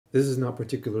This is not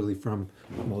particularly from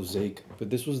Mosaic, but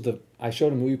this was the I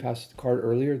showed a movie pass card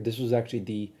earlier. This was actually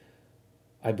the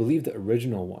I believe the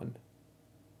original one.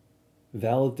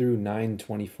 Valid through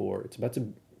 9/24. It's about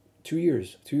to 2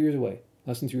 years, 2 years away.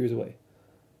 Less than 2 years away.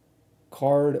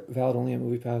 Card valid only on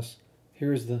movie pass.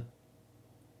 Here's the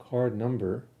card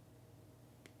number.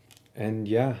 And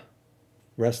yeah,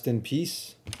 rest in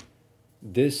peace.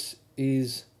 This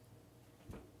is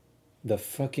the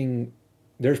fucking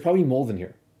there's probably mold in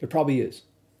here. There probably is.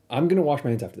 I'm gonna wash my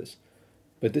hands after this.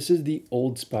 But this is the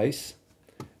Old Spice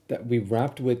that we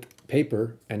wrapped with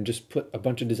paper and just put a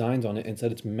bunch of designs on it and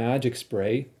said it's magic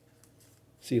spray.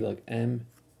 See, like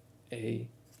MAG.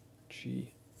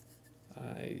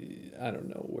 I don't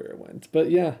know where it went,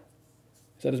 but yeah,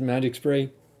 said it's magic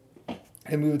spray,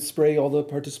 and we would spray all the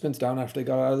participants down after they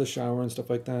got out of the shower and stuff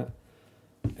like that.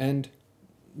 And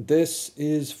this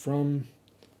is from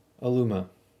Al Ummah.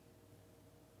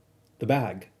 The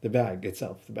bag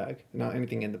itself, the bag, not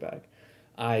anything in the bag.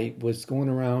 I was going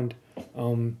around,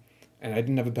 and I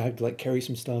didn't have a bag to like carry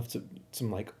some stuff,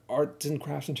 some like arts and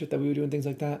crafts and shit that we would do and things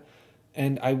like that.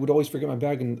 And I would always forget my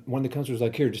bag, and one of the counselors was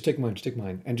like, "Here, just take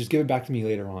mine, and just give it back to me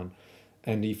later on."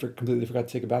 And completely forgot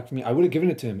to take it back from me. I would have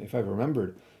given it to him if I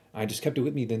remembered. I just kept it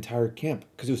with me the entire camp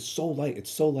because it was so light. It's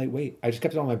so lightweight. I just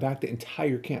kept it on my back the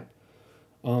entire camp.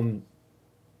 Um,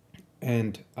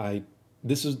 and I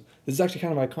this is actually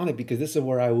kind of iconic because this is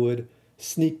where I would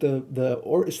sneak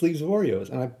sleeves of Oreos,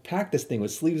 and I packed this thing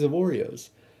with sleeves of Oreos,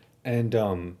 and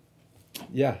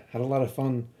yeah, had a lot of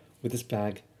fun with this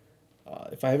bag.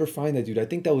 If I ever find that dude, I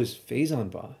think that was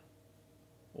Faisonba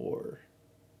or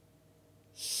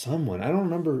someone. I don't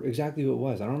remember exactly who it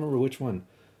was. I don't remember which one.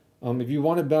 If you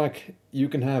want it back, you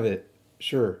can have it.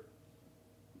 Sure.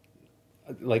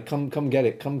 Like come get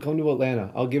it. Come to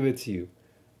Atlanta. I'll give it to you.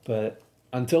 But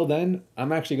until then,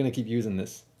 I'm actually gonna keep using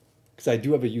this because I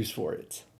do have a use for it.